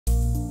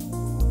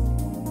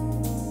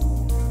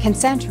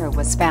Concentra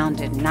was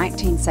founded in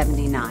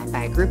 1979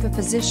 by a group of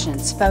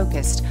physicians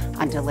focused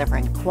on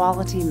delivering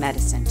quality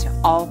medicine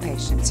to all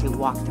patients who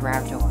walk through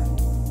our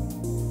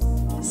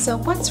door. So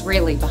what's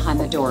really behind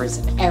the doors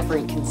of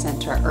every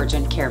Concentra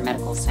Urgent Care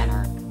Medical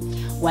Center?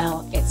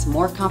 Well, it's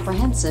more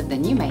comprehensive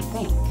than you may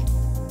think.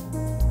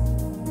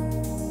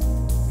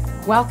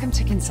 Welcome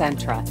to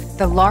Concentra,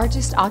 the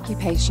largest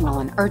occupational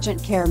and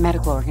urgent care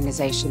medical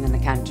organization in the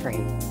country.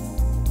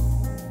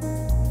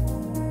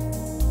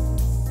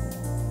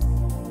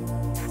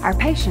 Our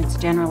patients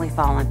generally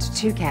fall into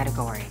two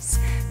categories: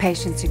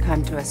 patients who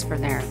come to us from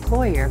their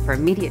employer for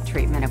immediate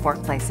treatment of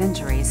workplace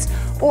injuries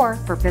or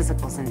for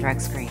physicals and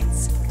drug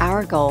screens.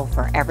 Our goal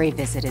for every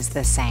visit is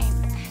the same: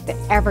 that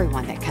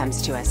everyone that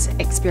comes to us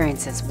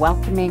experiences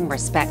welcoming,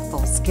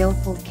 respectful,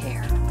 skillful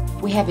care.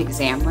 We have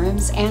exam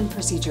rooms and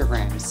procedure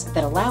rooms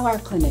that allow our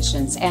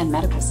clinicians and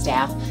medical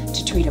staff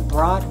to treat a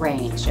broad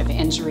range of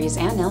injuries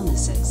and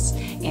illnesses.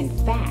 In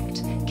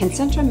fact,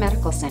 Concentra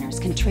Medical Centers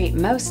can treat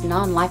most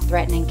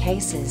non-life-threatening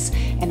cases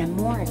in a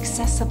more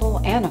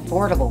accessible and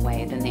affordable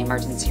way than the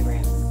emergency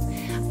room.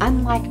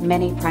 Unlike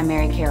many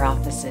primary care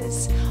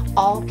offices,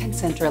 all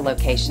Concentra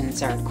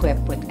locations are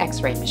equipped with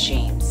X-ray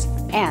machines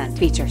and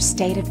feature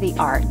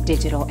state-of-the-art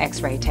digital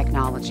X-ray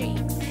technology.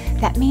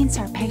 That means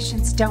our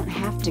patients don't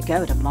have to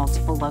go to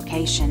multiple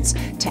locations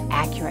to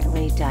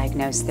accurately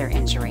diagnose their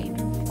injury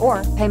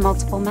or pay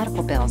multiple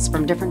medical bills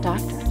from different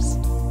doctors.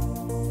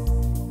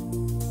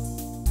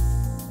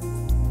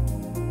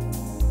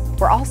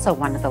 We're also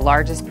one of the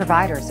largest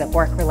providers of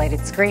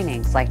work-related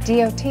screenings like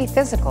DOT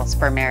physicals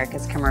for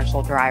America's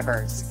commercial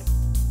drivers.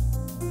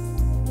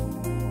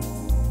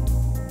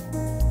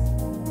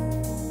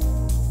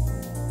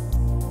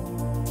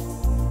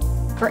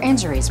 For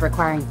injuries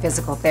requiring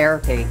physical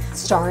therapy,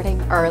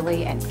 starting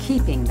early and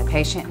keeping the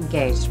patient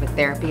engaged with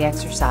therapy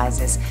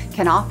exercises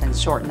can often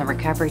shorten the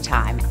recovery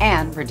time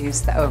and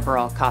reduce the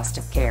overall cost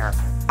of care.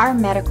 Our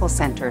medical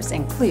centers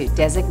include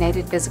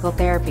designated physical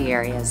therapy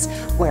areas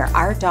where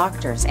our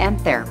doctors and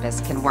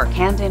therapists can work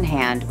hand in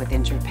hand with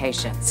injured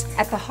patients.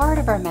 At the heart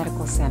of our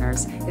medical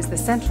centers is the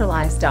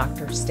centralized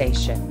doctor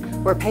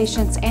station, where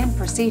patients and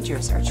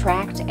procedures are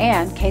tracked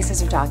and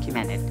cases are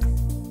documented.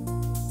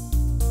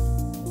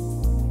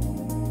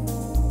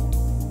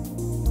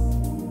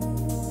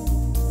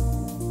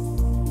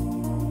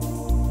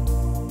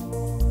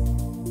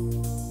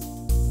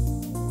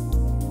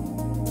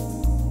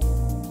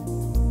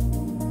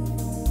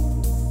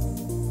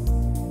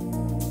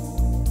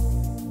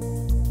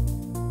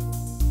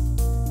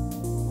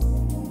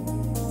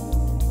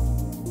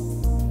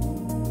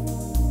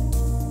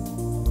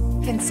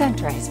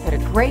 Concentra has put a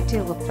great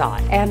deal of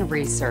thought and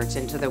research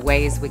into the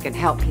ways we can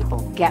help people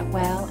get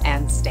well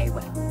and stay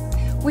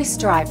well. We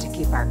strive to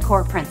keep our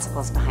core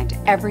principles behind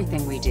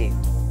everything we do.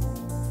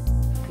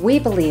 We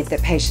believe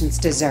that patients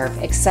deserve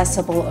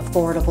accessible,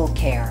 affordable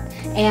care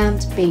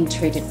and being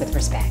treated with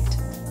respect.